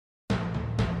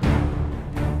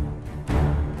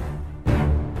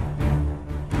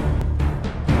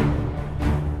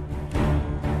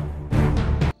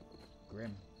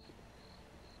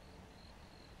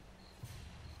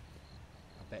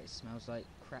bet it smells like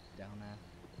crap down there.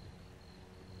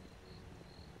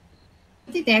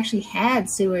 I think they actually had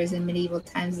sewers in medieval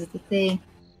times is the thing.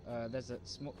 There's a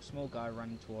small guy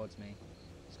running towards me.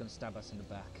 He's gonna stab us in the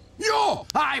back. You!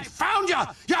 I found you!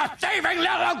 You thieving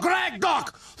little Greg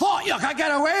Duck! Thought you could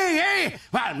get away, eh?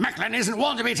 Well, Mechlin isn't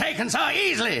one to be taken so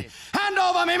easily. Hand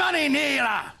over me money,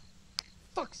 Nera!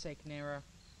 Fuck's sake, Nera.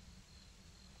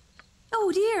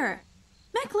 Oh dear!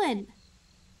 Mechlin!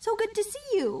 So good to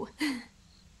see you!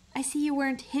 I see you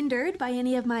weren't hindered by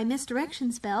any of my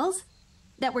misdirection spells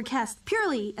that were cast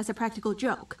purely as a practical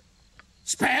joke.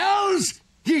 Spells?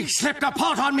 Ye slipped a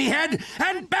pot on me head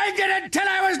and banged it until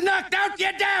I was knocked out,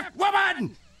 you daft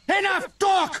woman! Enough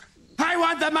talk! I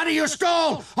want the money you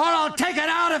stole, or I'll take it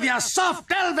out of your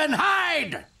soft elven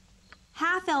hide!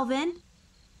 Half elven?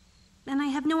 And I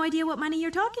have no idea what money you're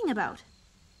talking about.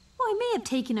 Well, I may have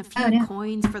taken a few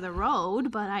coins for the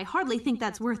road, but I hardly think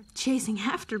that's worth chasing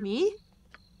after me.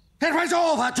 It was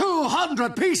over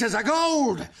 200 pieces of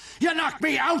gold. You knocked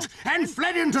me out and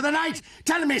fled into the night,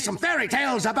 telling me some fairy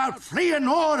tales about fleeing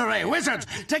ordinary wizards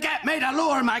to get me to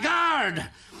lure my guard.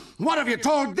 What have you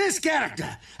told this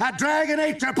character? A dragon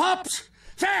ate your pups?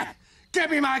 Fair,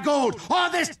 give me my gold, or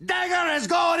this dagger is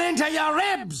going into your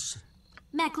ribs.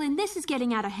 Mechlin, this is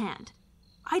getting out of hand.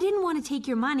 I didn't want to take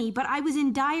your money, but I was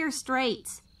in dire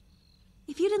straits.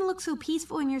 If you didn't look so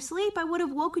peaceful in your sleep, I would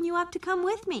have woken you up to come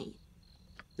with me.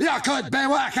 You could be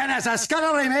working as a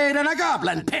scullery maid in a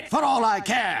goblin pit for all I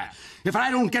care. If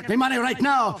I don't get me money right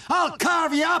now, I'll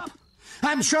carve you up.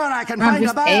 I'm sure I can find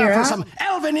a buyer for some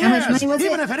elven ears,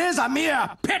 even if it is a mere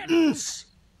pittance.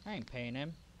 I ain't paying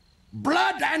him.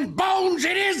 Blood and bones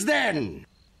it is then.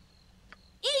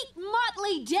 Eat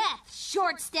motley death,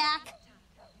 short stack.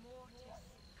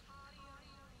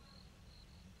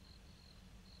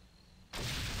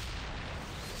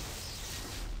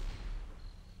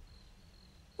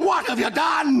 What have you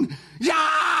done?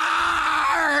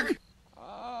 Yarg!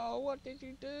 Oh, what did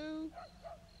you do?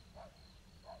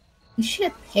 You should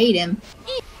have paid him.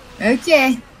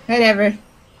 Okay, whatever.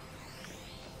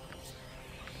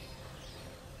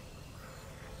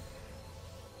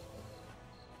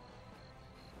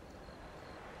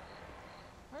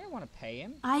 I don't want to pay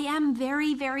him. I am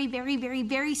very, very, very, very,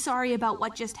 very sorry about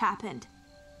what just happened.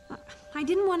 I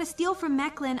didn't want to steal from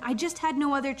Mechlin. I just had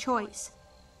no other choice.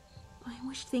 I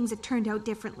wish things had turned out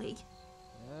differently.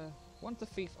 Once a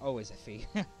thief, always a thief.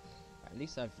 At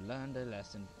least I've learned a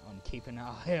lesson on keeping an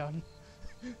eye on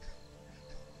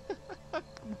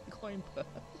coin purse.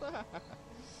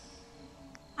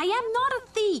 I am not a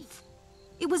thief.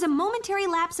 It was a momentary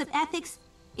lapse of ethics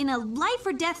in a life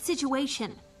or death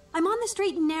situation. I'm on the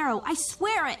straight and narrow. I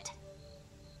swear it.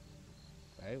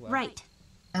 Very well. Right.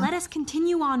 Let us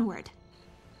continue onward.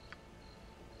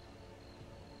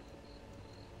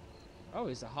 Oh,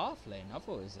 he's a halfling. I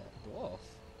thought he was a dwarf.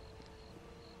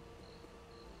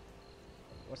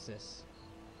 What's this?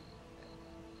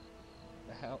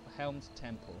 The Helm's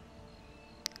Temple.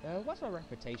 What's our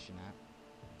reputation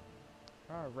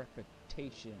at? Our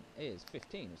reputation is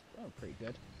 15. It's pretty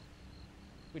good.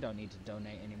 We don't need to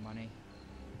donate any money.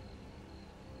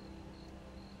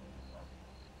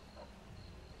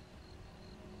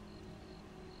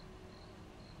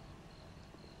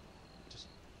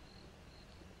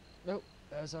 Nope,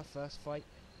 there's our first fight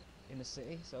in the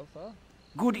city so far.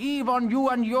 Good eve on you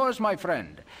and yours, my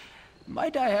friend.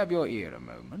 Might I have your ear a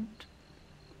moment?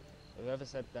 Whoever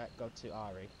said that, go to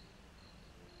Ari.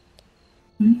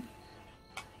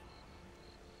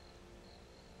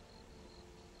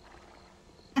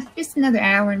 Just another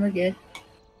hour and we're good.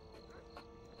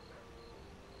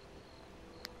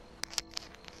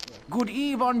 Good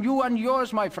eve on you and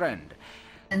yours, my friend.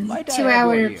 And Might I 2 have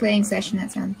hour your ear playing a session,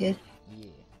 that sounds good.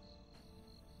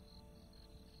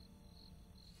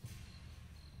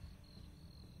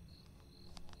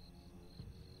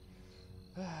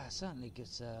 Certainly good,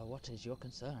 sir. What is your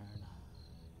concern?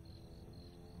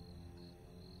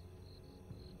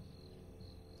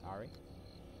 Ari?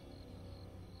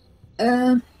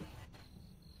 I've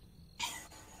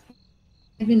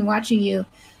been watching you,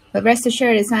 but rest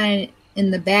assured it's not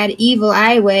in the bad, evil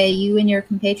eye way. You and your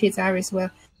compatriots are as well.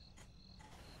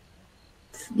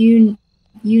 You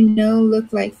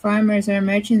look like farmers or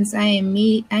merchants. I am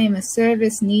a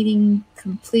service needing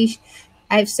completion.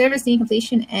 I have service needing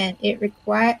completion, and it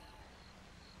requires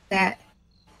that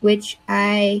which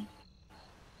I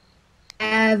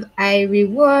have. I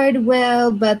reward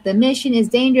well, but the mission is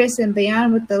dangerous and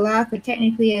beyond what the law could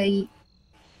technically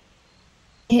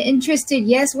interested.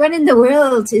 Yes, what in the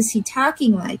world is he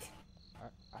talking like?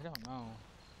 I don't know.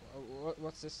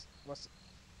 What's this?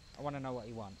 I want to know what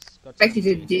he wants. Expected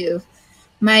to do.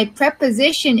 My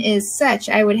preposition is such.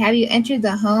 I would have you enter into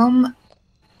the home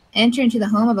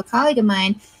of a colleague of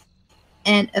mine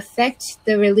and effect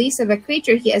the release of a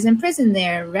creature he has imprisoned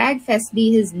there. Ragfest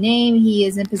be his name. He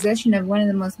is in possession of one of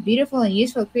the most beautiful and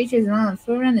useful creatures in all of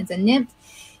Furon. It's a nymph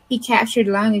he captured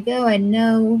long ago. I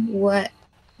know what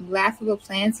laughable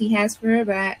plans he has for her,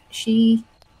 but she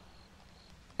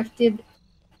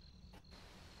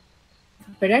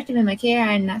productive in my care.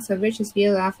 I'm not so rich as to be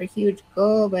able to offer huge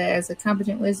gold, but as a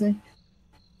competent wizard,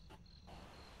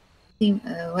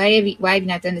 why have you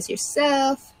not done this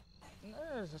yourself?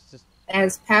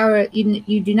 As power,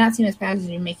 you do not seem as powerful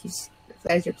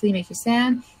as your plea makes you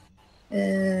sound.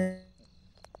 I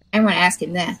want to ask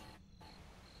him that.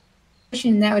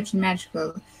 That which is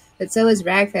magical, but so is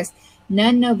Ragfest.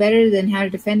 None know better than how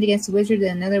to defend against a wizard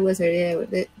than another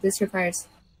wizard. This requires.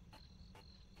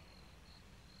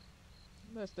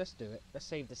 Let's do it. Let's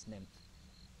save this nymph.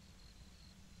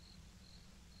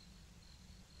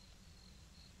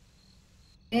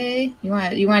 Okay, you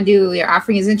want to do your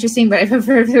offering is interesting, but I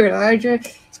prefer if it were larger.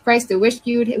 It's Christ the wish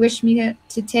you would wish me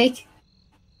to take.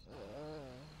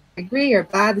 Agree or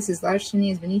blah? This is large to me.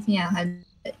 Is beneath me. I'll have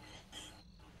it.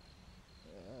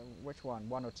 Which one?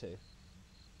 1 or 2?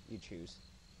 You choose.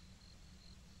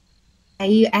 Are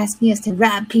you asking us to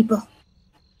rob people?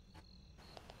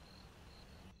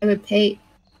 I would pay.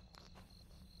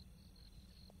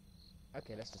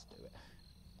 Okay, let's just do it.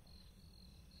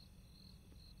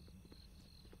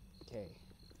 Okay.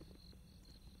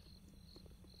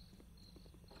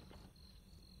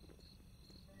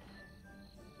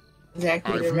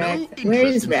 Exactly. I've no interest Where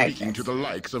is in Ragfest? speaking to the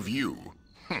likes of you.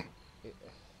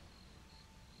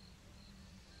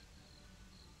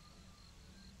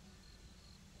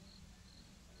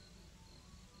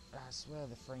 I swear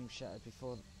the frame shattered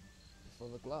before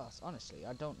the glass. Honestly,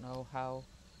 I don't know how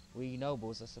we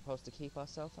nobles are supposed to keep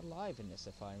ourselves alive in this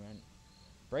environment.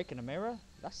 Breaking a mirror?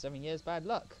 That's 7 years bad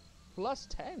luck. Plus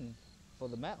 10 for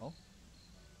the metal.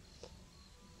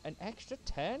 An extra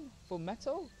 10 for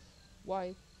metal?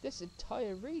 Why, this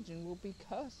entire region will be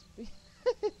cursed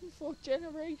for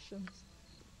generations.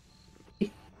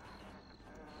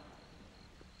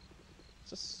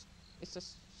 It's a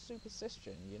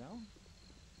superstition, you know?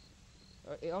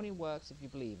 It only works if you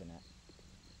believe in it.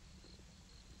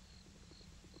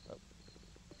 Oh.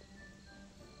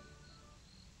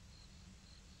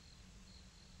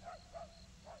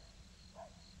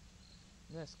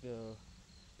 Let's go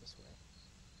this way.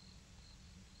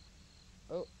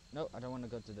 Oh, no, I don't want to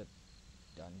go to the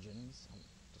dungeons. I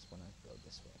just want to go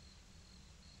this way.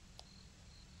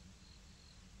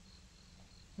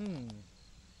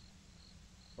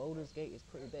 Baldur's Gate is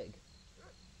pretty big.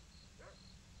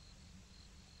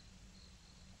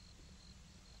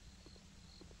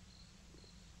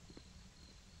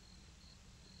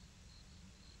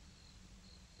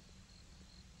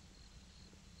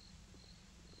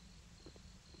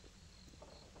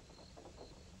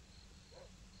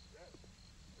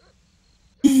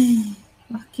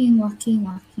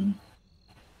 Walking.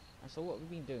 So what have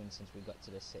we been doing since we got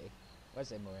to the city?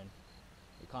 Where's Imorin?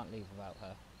 We can't leave without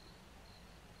her.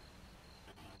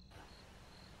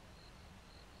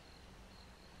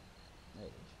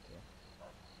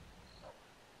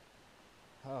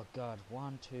 Oh god,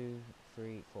 1, 2,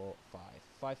 3, 4, 5.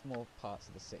 5 more parts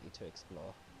of the city to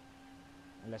explore.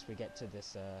 Unless we get to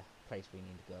this place we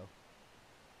need to go.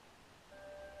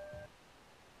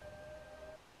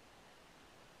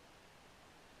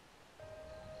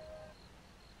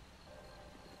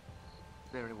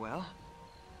 Very well.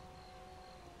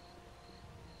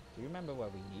 Do you remember where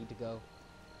we need to go?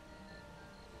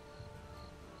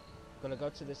 Gonna go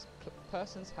to this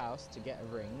person's house to get a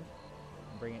ring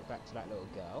and bring it back to that little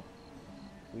girl.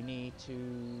 We need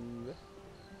to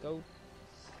go.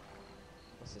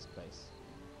 What's this place?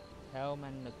 Helm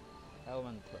and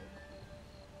Cloak.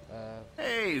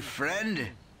 Hey,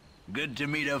 friend. Good to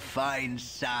meet a fine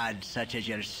sod such as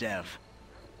yourself.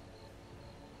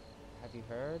 Have you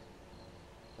heard?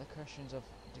 The questions of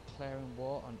declaring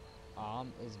war on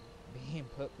Arm is being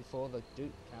put before the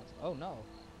Duke Council. Oh no!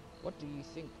 What do you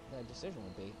think their decision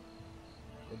will be?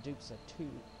 The Dukes are too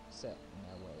set in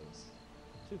their ways.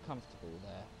 Too comfortable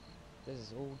there. This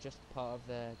is all just part of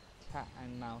their cat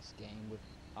and mouse game with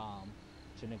Arm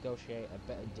to negotiate a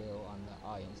better deal on the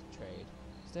irons trade.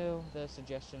 Still, their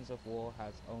suggestions of war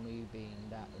has only been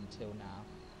that until now.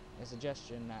 A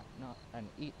suggestion that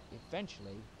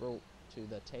eventually brought to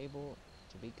the table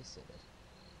to be considered.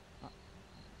 Okay.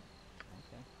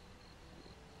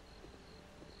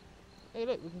 Hey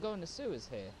look, we can go in the sewers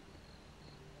here.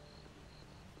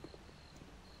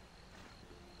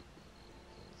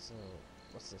 So,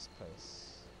 what's this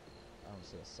place? don't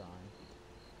see a sign.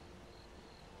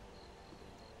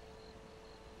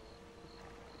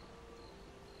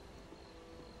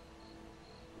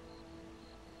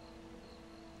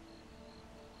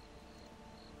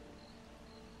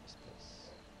 This place.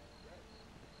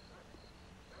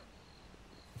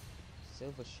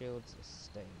 Silver Shield's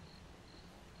estate.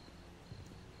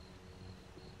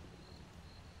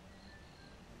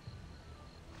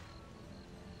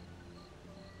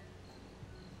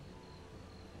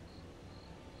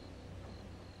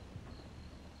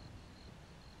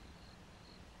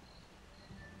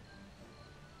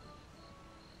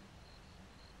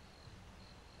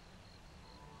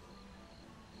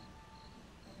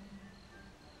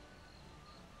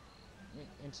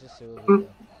 Into the sewer we go.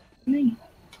 Where are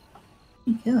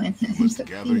you going? You must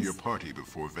gather your party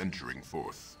before venturing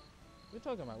forth. What are you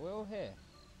talking about? We're all here.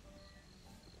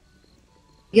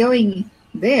 Going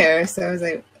there, so I was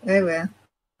like, oh well.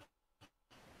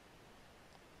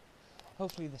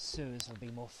 Hopefully the sewers will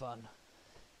be more fun.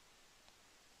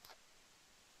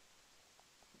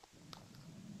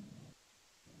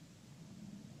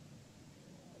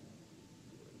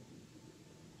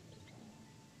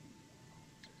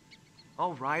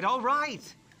 All right, all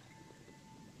right.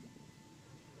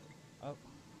 Oh.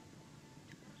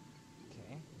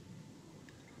 Okay.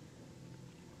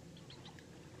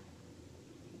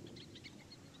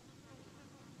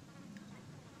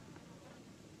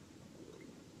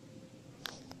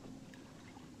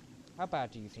 How bad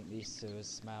do you think these sewers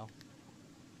smell?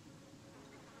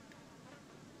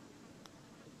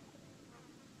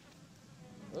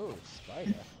 Oh,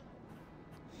 spider.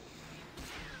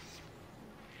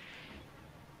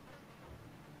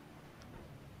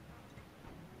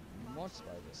 More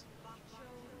spiders.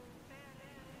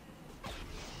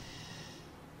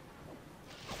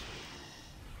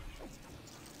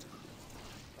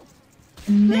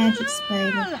 A magic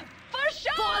spider.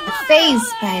 A phase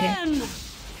spider.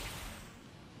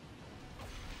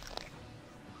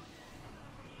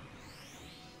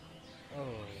 Oh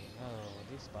no,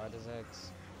 these spiders'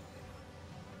 eggs.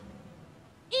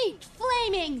 Eat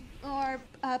flaming, or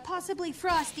possibly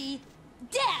frosty,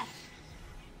 death!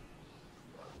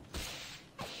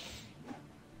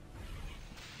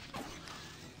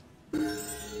 Marin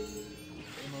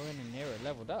and Nero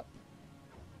leveled up.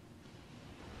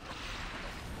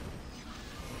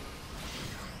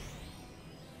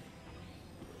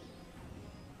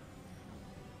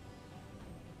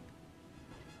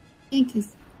 I think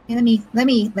is let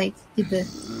me like do the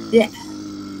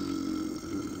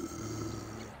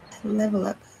level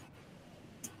up.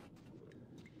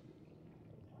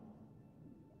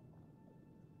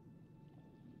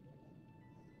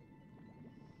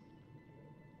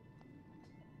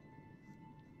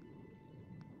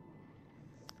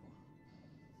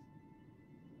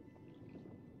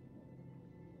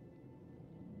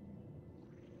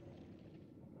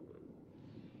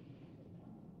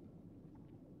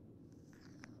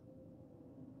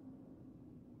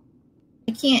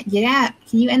 I can't get out.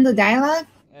 Can you end the dialogue?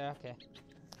 Yeah, okay.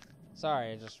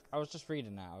 Sorry, I was just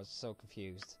reading that. I was so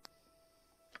confused.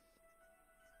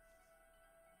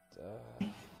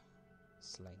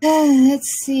 Slain. Let's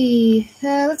see.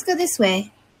 Let's go this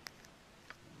way.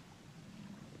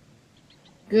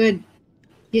 Good.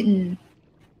 Getting.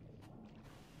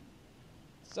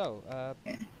 So,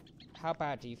 how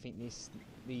bad do you think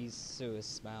these sewers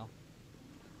smell?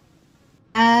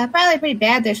 Probably pretty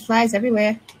bad. There's flies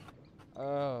everywhere.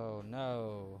 Oh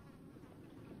no.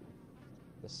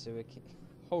 The sewer king.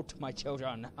 Hold my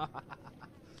children.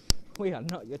 We are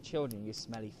not your children, you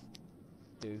smelly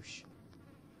douche.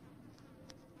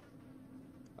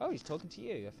 Oh, he's talking to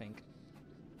you, I think.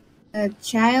 A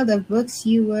child of books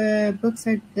you were. Books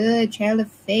are good. Child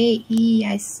of fate.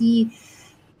 I see.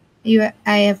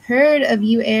 I have heard of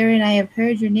you, Aaron. I have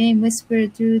heard your name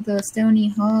whispered through the stony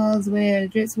halls where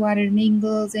drips water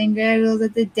mingles and gurgles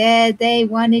of the dead. They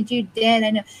wanted you dead.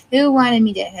 I know. Who wanted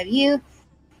me dead? Have you?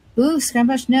 Ooh,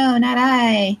 Scrumbush, no, not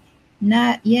I.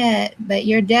 Not yet, but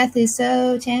your death is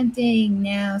so tempting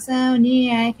now, so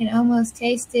near I can almost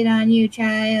taste it on you,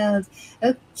 child.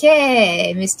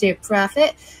 Okay, Mr.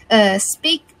 Prophet,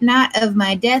 speak not of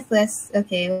my death, lest...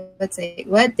 Okay, let's say,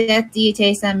 what death do you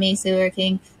taste on me, Sewer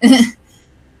King?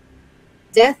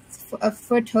 Death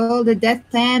foretold a death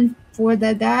plan for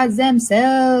the gods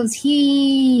themselves,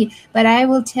 but I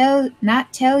will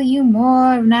not tell you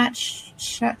more, not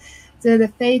to the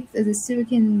faith of the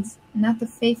Surikins, not the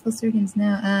faithful Surikins,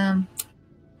 no.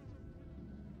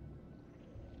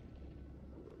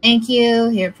 Thank you.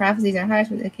 Your prophecies are harsh,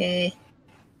 but okay.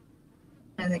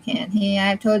 As I can. I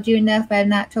have told you enough, but I have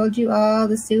not told you all.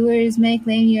 The sewers may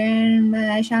claim you earn, but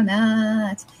I shall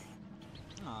not.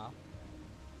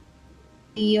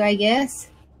 You, I guess.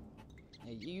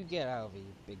 Hey, you get out of here,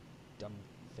 you big dumb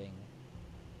thing.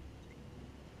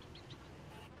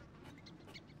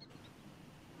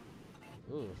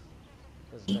 Ooh,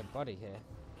 there's a dead body here.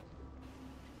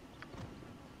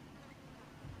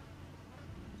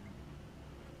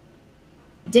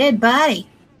 Dead body.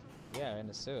 Yeah, in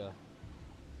the sewer.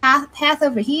 Path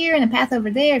over here and a path over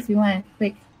there if you want a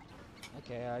quick.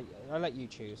 Okay, I'll let you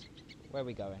choose. Where are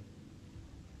we going?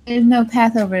 There's no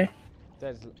path over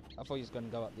I thought you was going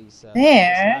to go up this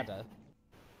there. ladder.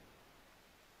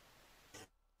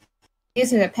 Guess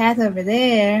there's a path over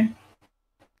there.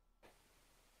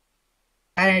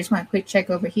 I just want a quick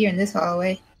check over here in this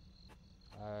hallway.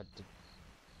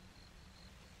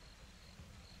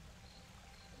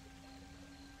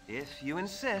 If you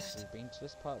insist. Have you been to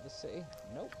this part of the city?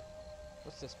 Nope.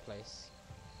 What's this place?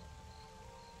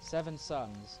 Seven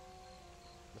Suns.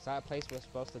 Is that a place we're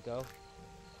supposed to go?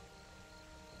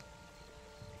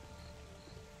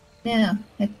 No,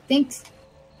 I think,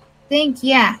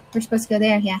 yeah, we're supposed to go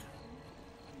there, yeah.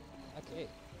 Okay.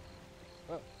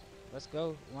 Well, let's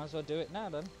go. Might as well do it now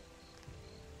then.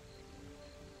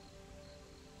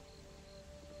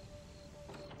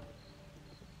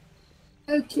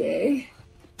 Okay.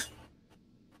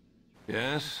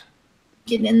 Yes?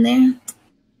 Get in there.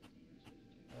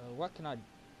 What can I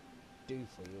do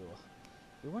for you?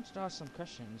 We wanted to ask some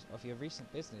questions of your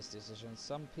recent business decisions.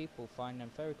 Some people find them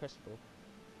very questionable.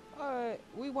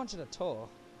 We wanted a tour.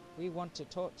 We want to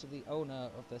talk to the owner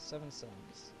of the Seven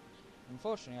Suns.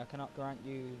 Unfortunately, I cannot grant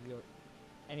you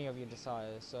any of your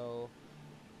desires, so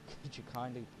could you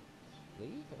kindly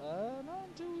leave? Not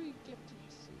until we get to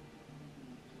see.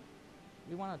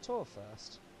 We want a tour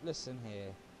first. Listen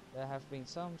here. There have been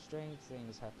some strange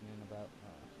things happening about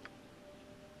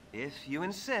If you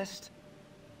insist.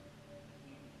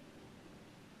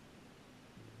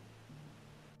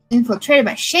 Infiltrated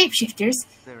by shapeshifters?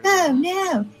 Oh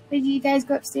no! Did you guys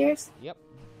go upstairs? Yep.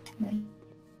 No.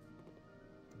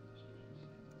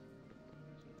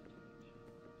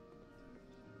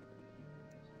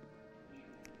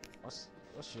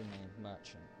 What's your name,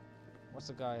 Merchant? What's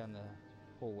the guy on the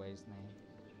hallway's name?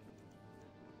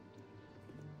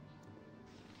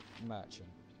 Merchant.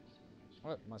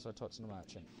 Well, might as well talk to the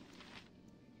merchant.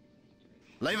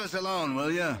 Leave us alone,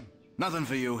 will you? Nothing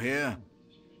for you here.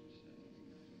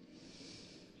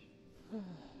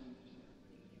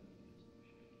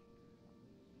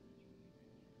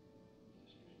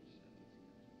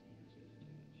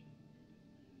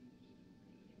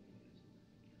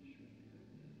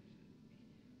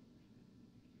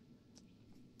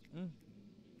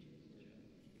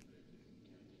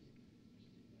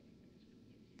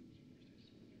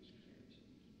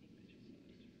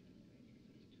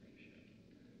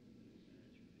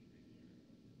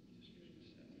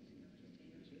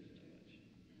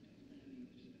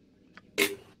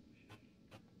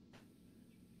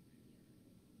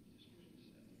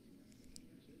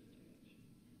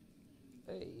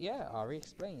 Yeah, Ari,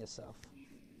 explain yourself.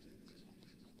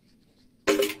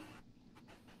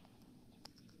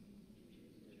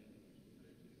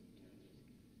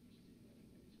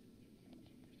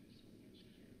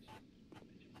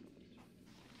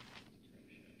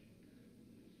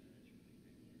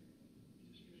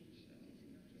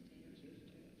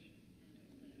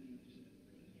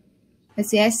 Let's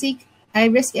see, I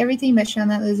risk everything but shall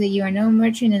not lose it. You are no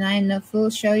merchant and I am no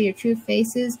fool. Show your true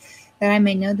faces that I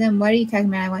may know them. What are you talking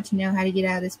about? I want to know how to get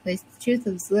out of this place. The truth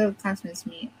is little consequence to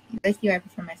me. Like you, I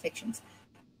prefer my fictions.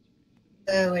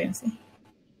 Wait a second.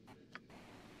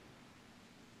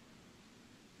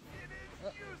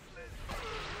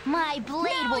 My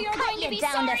blade will cut you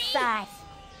down to size.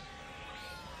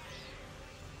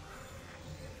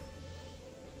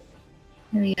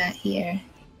 What do we got here?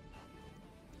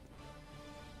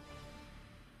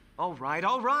 All right,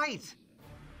 all right.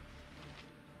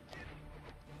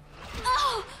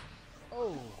 Oh!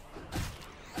 Oh.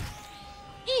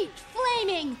 Eat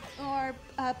flaming, or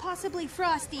possibly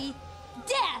frosty,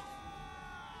 death!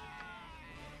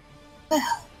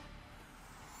 Well.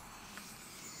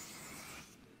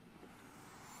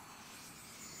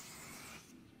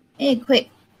 Hey,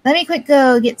 quick. Let me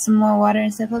go get some more water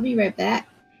and stuff. I'll be right back.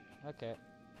 Okay.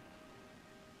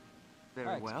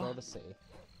 Very well. Explore the city.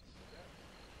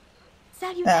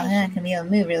 Well, I'm not gonna be able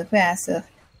to move really fast, so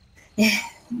yeah.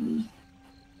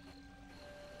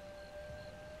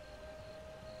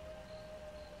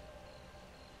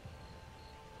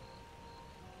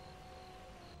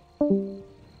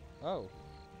 Oh.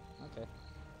 Okay.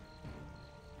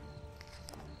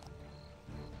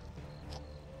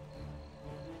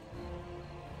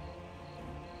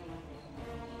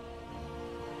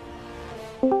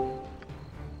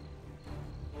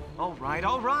 All right,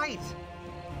 all right.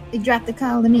 They dropped the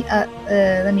call. Let me